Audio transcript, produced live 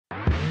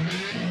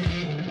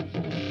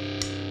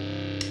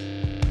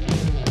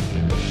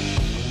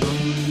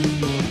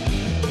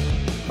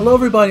Hello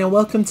everybody and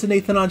welcome to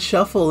Nathan on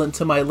Shuffle and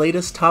to my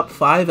latest Top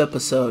 5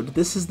 episode.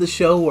 This is the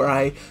show where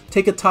I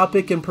take a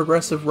topic in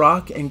progressive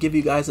rock and give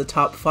you guys a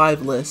top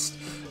 5 list.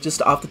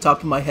 Just off the top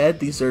of my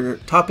head, these are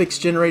topics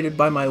generated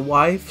by my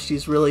wife.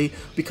 She's really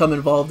become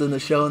involved in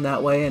the show in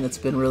that way and it's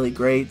been really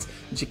great.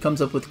 And she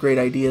comes up with great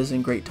ideas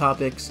and great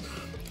topics.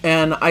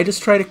 And I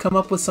just try to come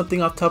up with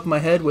something off the top of my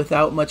head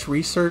without much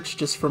research,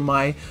 just from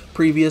my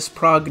previous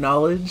prog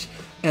knowledge.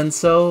 And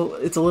so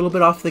it's a little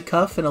bit off the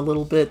cuff and a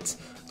little bit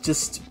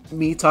just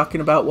me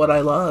talking about what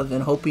I love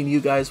and hoping you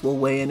guys will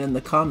weigh in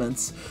the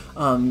comments.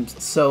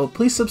 So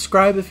please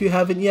subscribe if you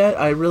haven't yet.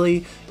 I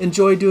really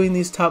enjoy doing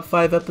these top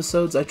 5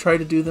 episodes. I try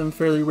to do them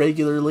fairly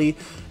regularly,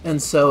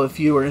 and so if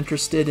you are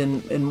interested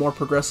in more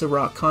progressive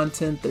rock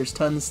content, there's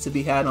tons to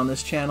be had on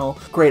this channel.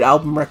 Great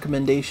album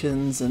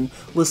recommendations and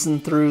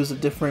listen-throughs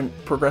of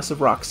different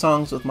progressive rock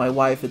songs with my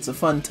wife. It's a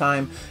fun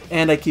time,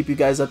 and I keep you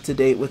guys up to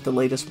date with the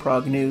latest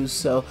prog news,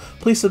 so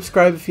please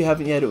subscribe if you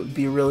haven't yet. It would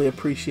be really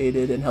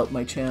appreciated and help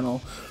my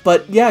channel.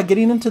 But yeah,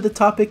 getting into the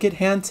topic at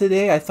hand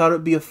today, I thought it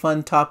would be a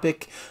fun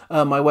topic.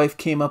 My wife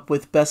came up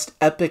with best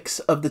epics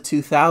of the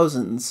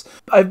 2000s.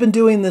 I've been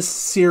doing this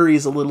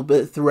series a little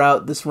bit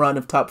throughout this run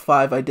of top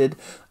 5. I did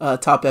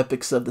top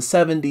epics of the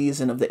 70s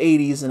and of the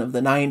 80s and of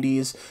the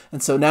 90s,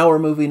 and so now we're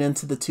moving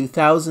into the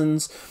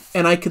 2000s,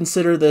 and I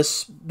consider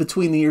this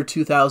between the year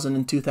 2000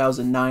 and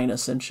 2009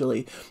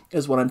 essentially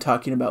is what I'm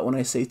talking about when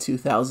I say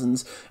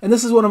 2000s. And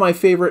this is one of my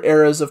favorite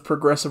eras of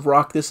progressive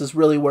rock. This is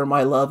really where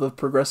my love of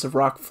progressive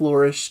rock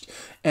flourished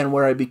and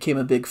where I became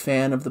a big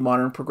fan of the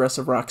modern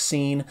progressive rock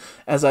scene.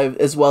 As I've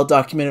as well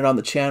documented on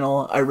the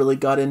channel, I really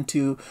got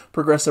into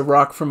progressive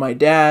rock from my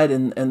dad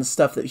and the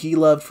stuff that he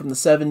loved from the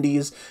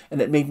 70s,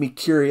 and it made me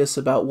curious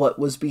about what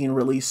was being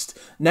released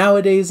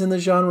nowadays in the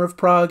genre of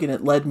prog, and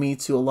it led me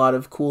to a lot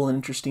of cool and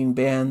interesting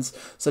bands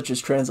such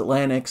as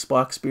Transatlantic,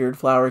 Spock's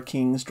Flower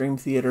Kings, Dream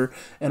Theater,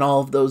 and all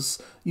of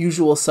those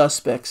usual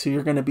suspects who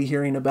you're going to be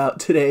hearing about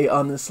today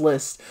on this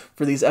list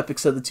for these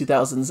epics of the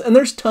 2000s. And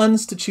there's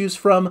tons to choose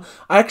from.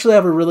 I actually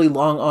have a really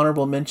long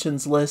honorable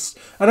mentions list.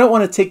 I don't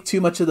want to take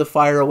too much of the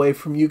fire away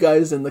from you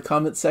guys in the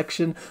comment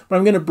section, but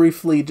I'm going to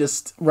briefly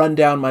just run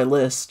down my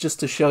list just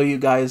to show you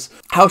guys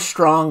how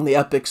strong the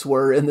epics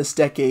were in this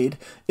decade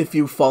if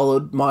you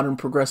followed modern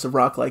progressive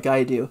rock like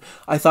I do.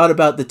 I thought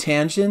about The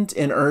Tangent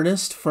in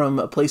Earnest from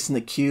A Place in the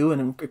Queue, an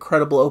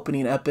incredible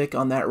opening epic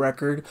on that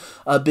record.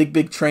 Big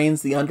Big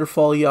Train's The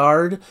Underfall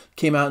Yard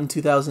came out in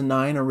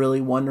 2009, a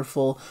really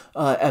wonderful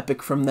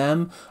epic from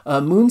them.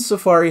 Moon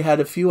Safari had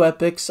a few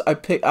epics.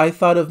 I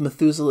thought of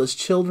Methuselah's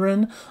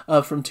Children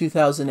from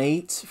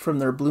 2008 from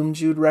their Bloom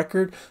Jude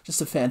record.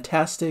 Just a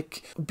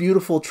fantastic,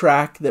 beautiful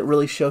track that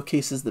really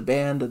showcases the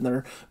band and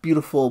their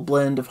beautiful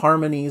blend of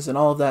harmonies and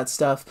all of that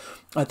stuff.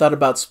 I thought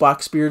about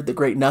Spock's The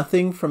Great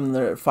Nothing from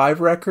their 5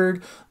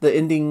 record, the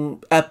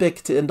ending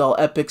epic to end all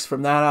epics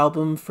from that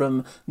album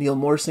from Neil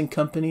Morse and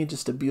Company,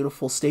 just a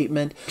beautiful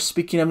statement.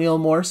 Speaking of Neil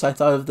Morse, I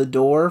thought of The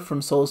Door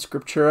from Sola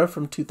Scriptura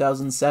from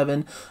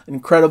 2007,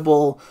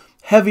 incredible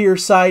heavier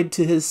side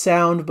to his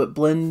sound, but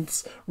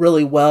blends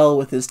really well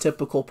with his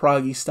typical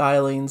proggy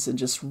stylings, and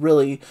just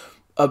really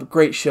a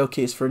great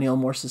showcase for Neil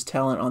Morse's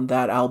talent on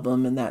that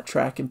album and that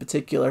track in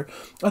particular.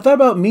 I thought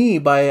about Me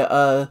by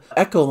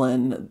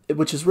Echolin,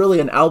 which is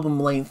really an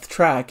album-length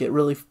track. It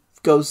really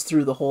goes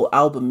through the whole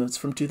album. It's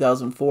from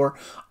 2004.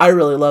 I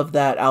really love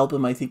that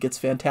album. I think it's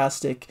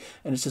fantastic,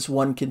 and it's just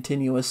one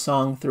continuous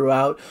song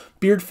throughout.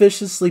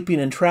 Beardfish's Sleeping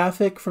in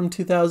Traffic from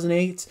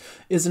 2008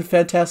 is a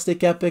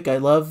fantastic epic. I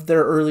love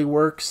their early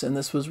works, and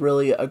this was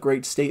really a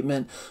great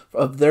statement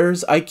of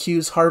theirs.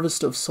 IQ's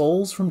Harvest of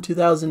Souls from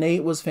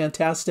 2008 was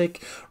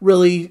fantastic.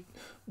 Really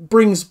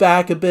brings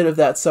back a bit of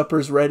that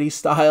Supper's Ready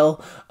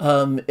style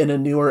in a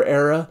newer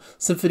era.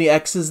 Symphony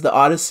X's The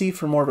Odyssey,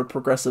 for more of a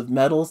progressive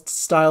metal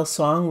style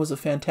song, was a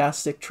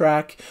fantastic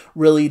track,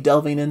 really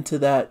delving into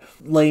that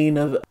lane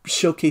of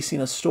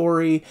showcasing a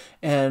story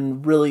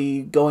and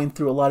really going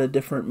through a lot of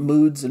different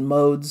moods and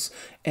modes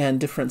and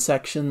different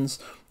sections.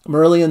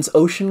 Marillion's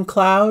Ocean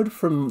Cloud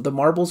from the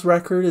Marbles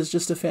record is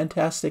just a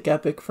fantastic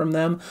epic from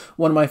them,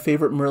 one of my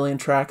favorite Marillion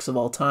tracks of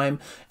all time.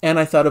 And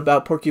I thought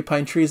about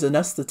Porcupine Tree's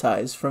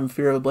Anesthetized from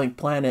Fear of a Blank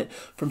Planet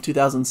from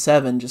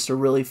 2007, just a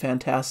really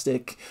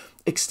fantastic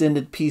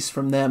extended piece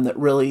from them that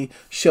really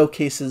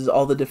showcases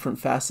all the different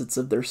facets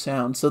of their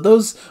sound. So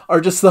those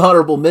are just the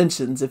honorable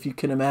mentions, if you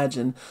can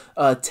imagine.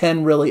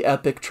 10 really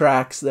epic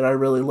tracks that I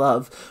really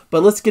love.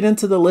 But let's get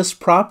into the list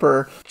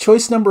proper.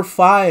 Choice number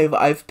 5,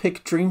 I've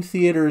picked Dream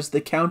Theater's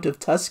The Count of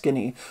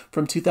Tuscany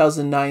from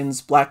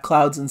 2009's Black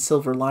Clouds and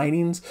Silver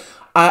Linings.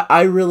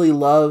 I really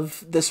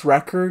love this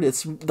record.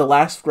 It's the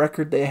last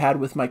record they had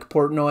with Mike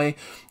Portnoy,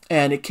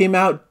 and it came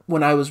out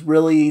when I was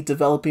really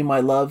developing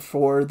my love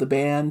for the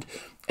band.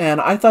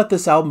 And I thought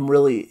this album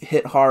really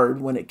hit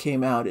hard when it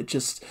came out. It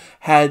just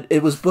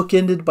it was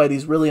bookended by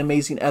these really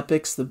amazing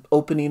epics. The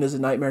opening is A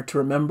Nightmare to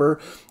Remember.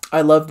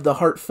 I loved the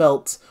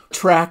heartfelt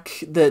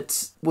track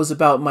that was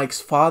about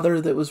Mike's father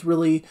that was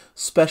really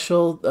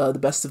special, The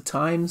Best of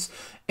Times.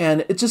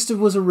 And it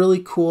was a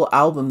really cool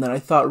album that I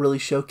thought really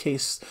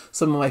showcased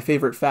some of my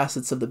favorite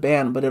facets of the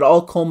band. But it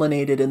all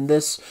culminated in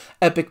this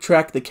epic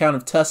track, The Count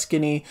of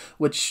Tuscany,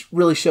 which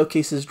really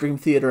showcases Dream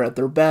Theater at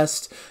their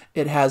best.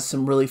 It has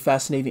some really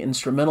fascinating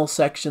instrumental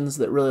sections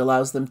that really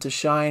allows them to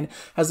shine.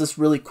 Has this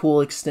really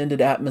cool extended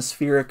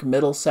atmospheric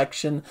middle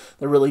section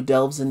that really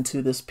delves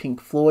into this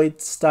Pink Floyd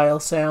style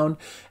sound.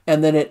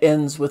 And then it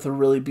ends with a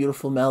really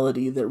beautiful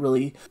melody that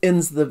really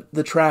ends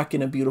the track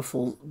in a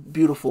beautiful,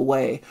 beautiful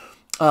way.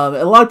 And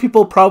a lot of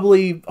people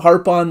probably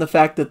harp on the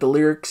fact that the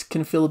lyrics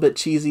can feel a bit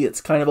cheesy.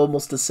 It's kind of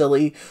almost a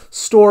silly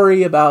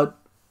story about,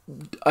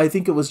 I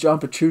think it was John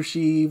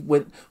Petrucci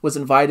was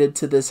invited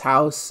to this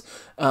house,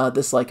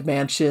 this like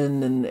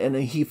mansion, and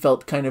he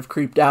felt kind of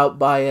creeped out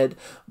by it,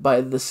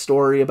 by the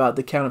story about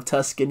the Count of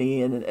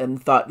Tuscany,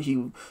 and thought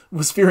he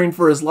was fearing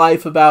for his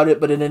life about it,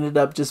 but it ended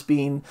up just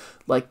being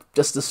like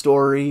just a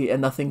story and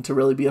nothing to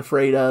really be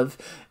afraid of,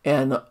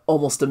 and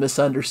almost a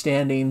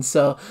misunderstanding.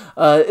 So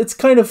it's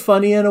kind of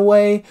funny in a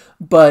way,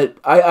 but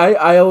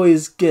I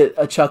always get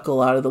a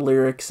chuckle out of the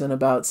lyrics and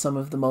about some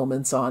of the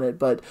moments on it.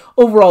 But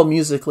overall,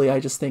 musically, I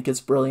just think it's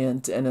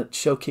brilliant, and it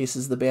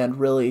showcases the band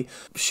really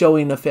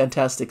showing a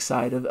fantastic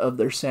side of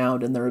their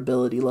sound and their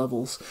ability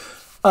levels.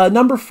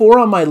 Number 4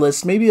 on my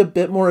list, maybe a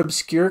bit more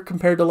obscure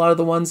compared to a lot of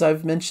the ones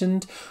I've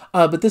mentioned,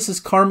 but this is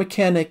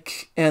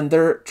Karmakanic and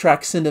their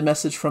track Send a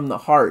Message from the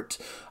Heart.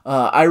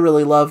 I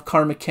really love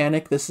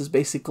Karmakanic. This is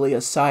basically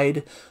a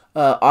side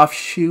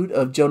offshoot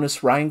of Jonas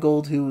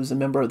Reingold, who was a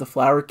member of the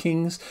Flower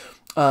Kings.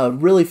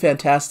 Really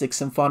fantastic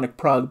symphonic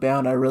prog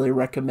band I really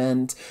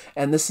recommend,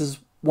 and this is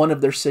one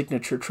of their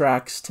signature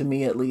tracks, to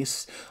me at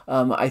least.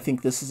 I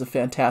think this is a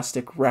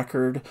fantastic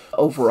record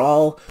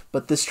overall,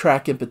 but this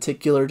track in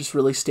particular just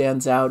really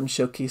stands out and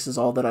showcases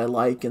all that I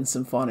like in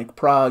symphonic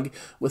prog,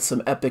 with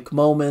some epic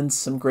moments,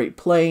 some great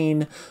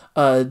playing,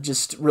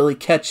 just really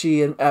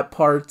catchy at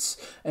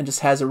parts, and just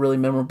has a really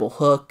memorable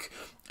hook,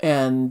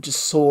 and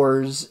just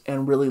soars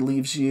and really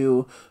leaves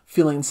you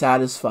feeling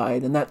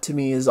satisfied. And that to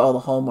me is all the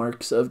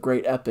hallmarks of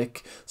great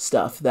epic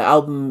stuff. The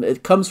album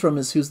it comes from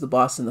is Who's the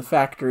Boss in the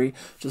Factory,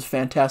 which is a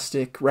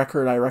fantastic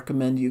record I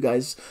recommend you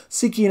guys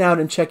seeking out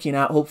and checking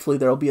out. Hopefully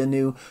there'll be a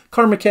new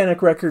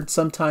Karmakanic record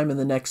sometime in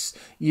the next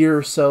year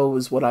or so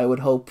is what I would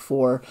hope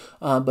for.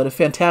 But a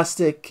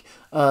fantastic,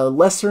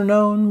 lesser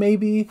known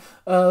maybe,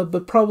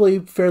 but probably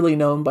fairly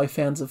known by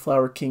fans of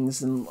Flower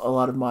Kings and a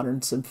lot of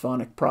modern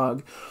symphonic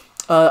prog.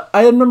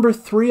 Item number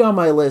 3 on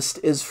my list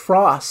is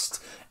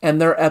Frost and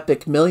their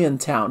epic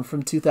Milliontown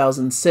from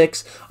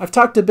 2006. I've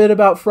talked a bit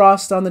about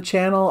Frost on the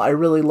channel. I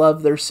really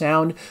love their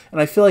sound,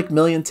 and I feel like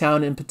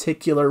Milliontown in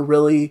particular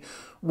really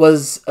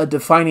was a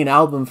defining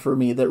album for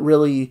me that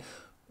really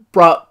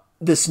brought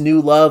this new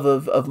love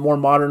of more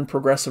modern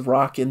progressive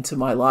rock into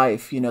my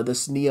life. You know,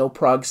 this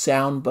neo-prog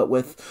sound, but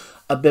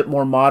with a bit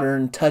more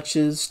modern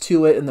touches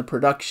to it in the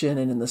production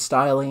and in the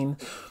styling.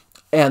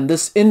 And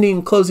this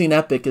closing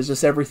epic is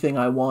just everything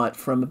I want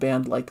from a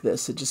band like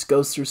this. It just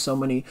goes through so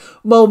many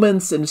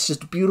moments, and it's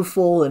just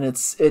beautiful, and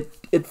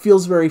it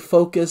feels very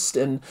focused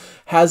and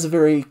has a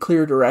very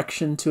clear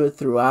direction to it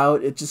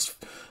throughout.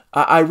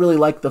 I really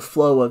like the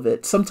flow of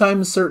it.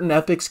 Sometimes certain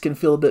epics can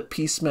feel a bit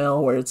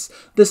piecemeal, where it's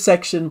this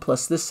section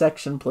plus this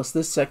section plus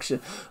this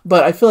section.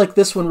 But I feel like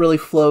this one really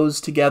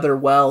flows together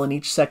well, and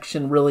each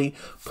section really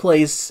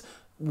plays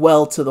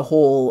well to the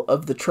whole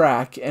of the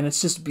track, and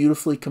it's just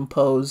beautifully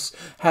composed,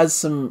 has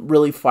some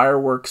really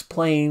fireworks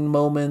playing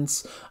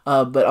moments,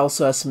 but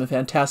also has some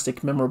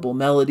fantastic memorable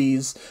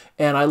melodies.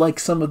 And I like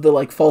some of the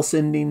like false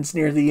endings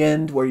near the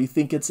end where you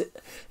think it's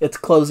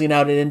closing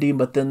out an ending,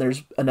 but then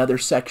there's another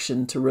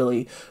section to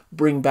really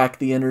bring back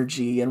the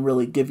energy and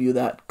really give you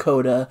that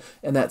coda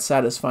and that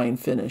satisfying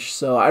finish.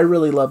 So I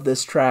really love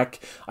this track.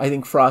 I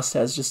think Frost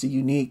has just a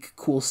unique,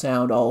 cool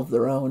sound all of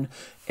their own,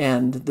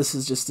 and this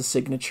is just a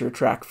signature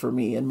track for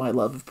me in my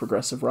love of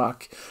progressive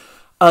rock.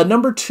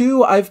 Number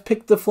 2, I've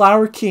picked the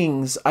Flower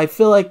Kings. I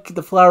feel like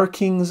the Flower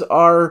Kings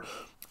are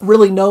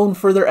really known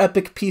for their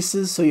epic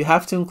pieces, so you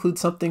have to include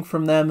something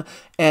from them,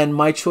 and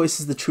my choice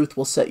is The Truth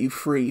Will Set You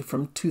Free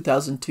from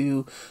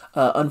 2002,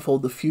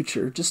 Unfold the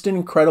Future. Just an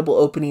incredible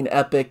opening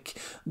epic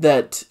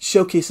that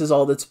showcases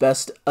all that's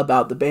best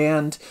about the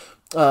band.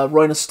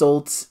 Roy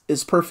Stoltz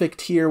is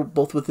perfect here,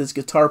 both with his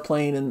guitar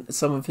playing and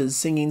some of his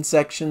singing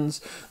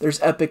sections.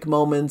 There's epic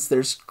moments,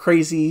 there's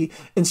crazy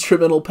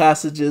instrumental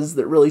passages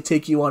that really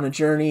take you on a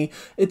journey.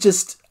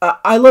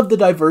 I love the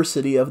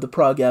diversity of the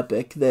prog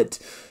epic that,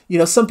 you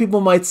know, some people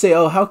might say,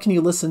 oh, how can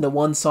you listen to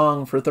one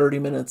song for 30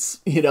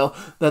 minutes? You know,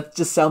 that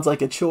just sounds like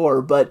a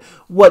chore. But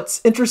what's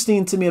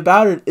interesting to me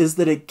about it is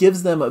that it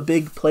gives them a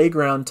big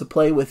playground to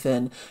play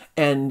within,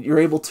 and you're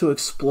able to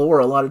explore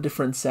a lot of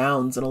different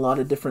sounds and a lot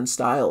of different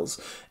styles.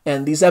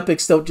 And these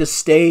epics don't just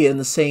stay in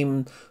the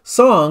same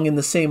song, in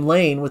the same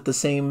lane with the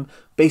same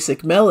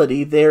basic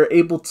melody. They're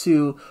able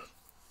to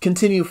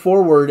continue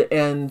forward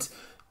and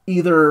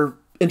either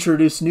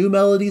introduce new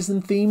melodies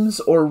and themes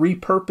or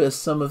repurpose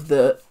some of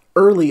the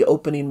early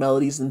opening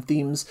melodies and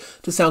themes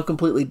to sound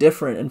completely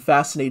different and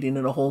fascinating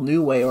in a whole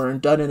new way, or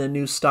done in a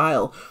new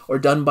style, or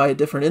done by a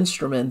different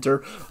instrument,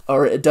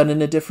 or done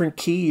in a different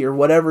key, or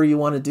whatever you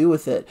want to do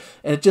with it.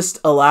 And it just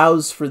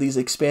allows for these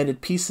expanded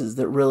pieces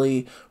that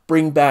really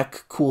bring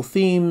back cool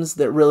themes,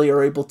 that really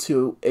are able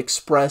to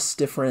express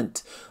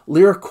different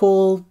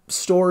lyrical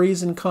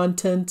stories and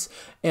content,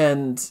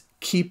 and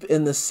keep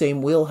in the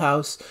same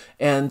wheelhouse.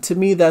 And to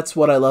me, that's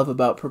what I love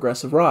about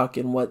progressive rock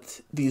and what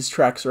these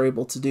tracks are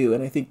able to do.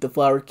 And I think the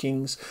Flower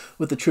Kings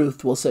with The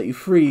Truth Will Set You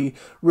Free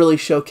really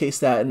showcase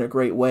that in a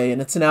great way.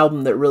 And it's an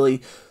album that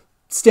really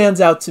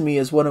stands out to me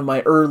as one of my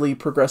early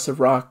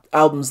progressive rock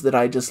albums that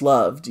I just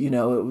loved. You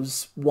know, it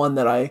was one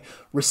that I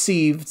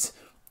received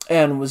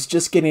and was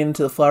just getting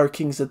into the Flower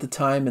Kings at the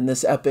time, and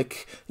this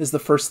epic is the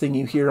first thing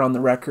you hear on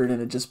the record,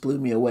 and it just blew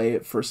me away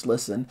at first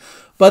listen.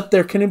 But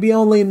there can be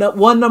only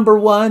one number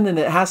one, and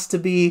it has to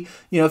be,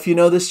 you know, if you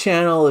know this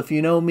channel, if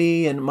you know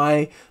me and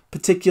my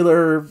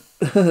particular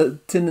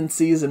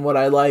tendencies and what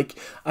I like,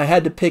 I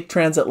had to pick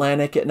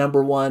Transatlantic at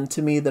number one.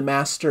 To me, the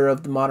master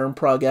of the modern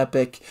prog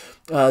epic.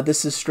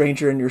 This is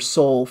Stranger in Your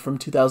Soul from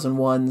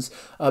 2001's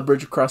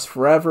Bridge Across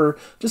Forever.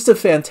 Just a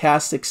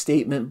fantastic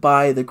statement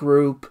by the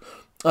group.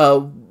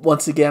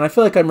 Once again, I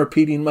feel like I'm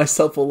repeating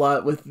myself a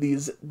lot with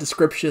these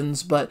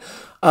descriptions, but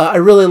I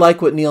really like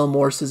what Neil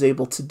Morse is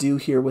able to do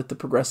here with the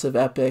progressive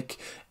epic,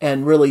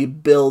 and really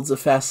builds a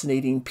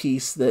fascinating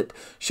piece that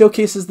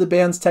showcases the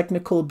band's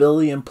technical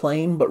ability in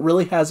playing, but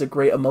really has a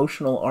great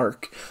emotional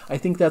arc. I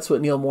think that's what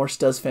Neil Morse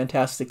does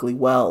fantastically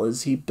well,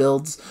 is he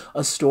builds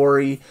a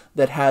story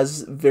that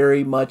has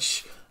very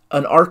much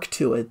an arc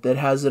to it, that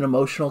has an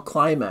emotional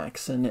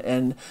climax,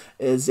 and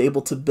is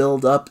able to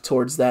build up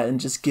towards that and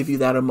just give you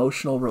that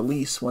emotional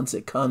release once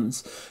it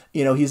comes.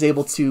 You know, he's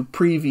able to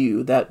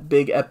preview that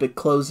big epic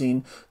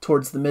closing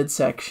towards the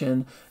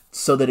midsection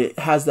so that it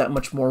has that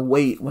much more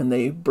weight when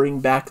they bring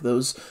back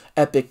those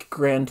epic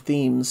grand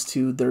themes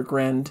to their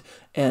grand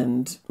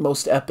and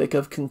most epic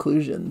of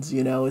conclusions.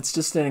 You know, it's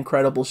just an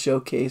incredible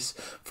showcase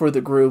for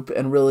the group,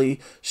 and really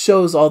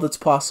shows all that's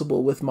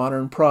possible with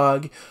modern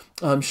prog.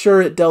 I'm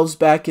sure it delves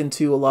back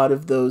into a lot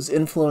of those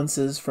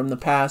influences from the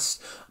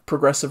past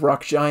progressive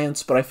rock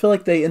giants, but I feel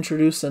like they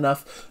introduce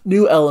enough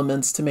new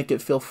elements to make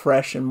it feel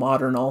fresh and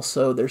modern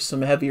also. There's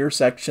some heavier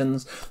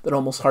sections that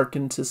almost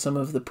harken to some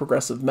of the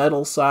progressive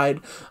metal side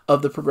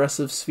of the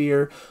progressive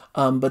sphere,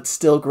 but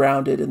still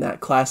grounded in that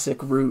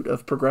classic root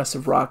of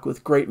progressive rock,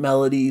 with great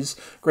melodies,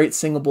 great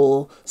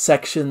singable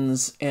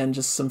sections, and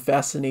just some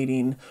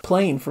fascinating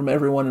playing from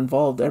everyone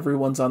involved.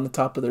 Everyone's on the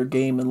top of their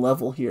game and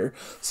level here.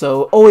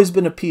 So always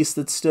been a piece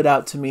that stood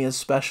out to me as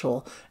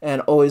special,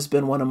 and always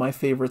been one of my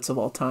favorites of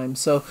all time.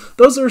 So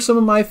those are some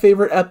of my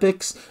favorite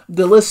epics.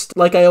 The list,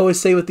 like I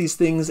always say with these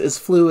things, is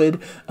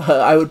fluid.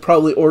 I would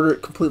probably order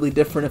it completely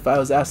different if I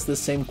was asked this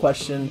same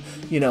question,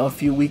 you know, a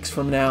few weeks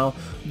from now.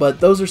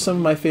 But those are some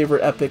of my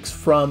favorite epics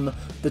from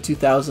the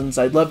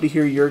 2000s. I'd love to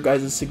hear your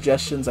guys'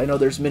 suggestions. I know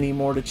there's many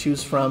more to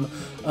choose from.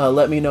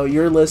 Let me know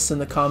your lists in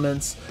the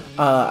comments.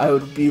 I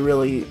would be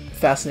really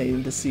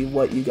fascinated to see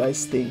what you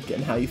guys think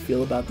and how you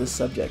feel about this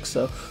subject.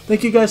 So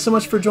thank you guys so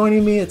much for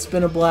joining me. It's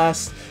been a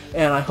blast,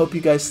 and I hope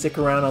you guys stick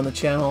around on the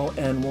channel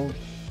and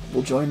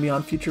will join me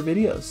on future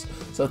videos.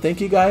 So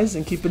thank you guys,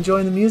 and keep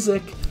enjoying the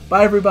music.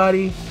 Bye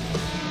everybody.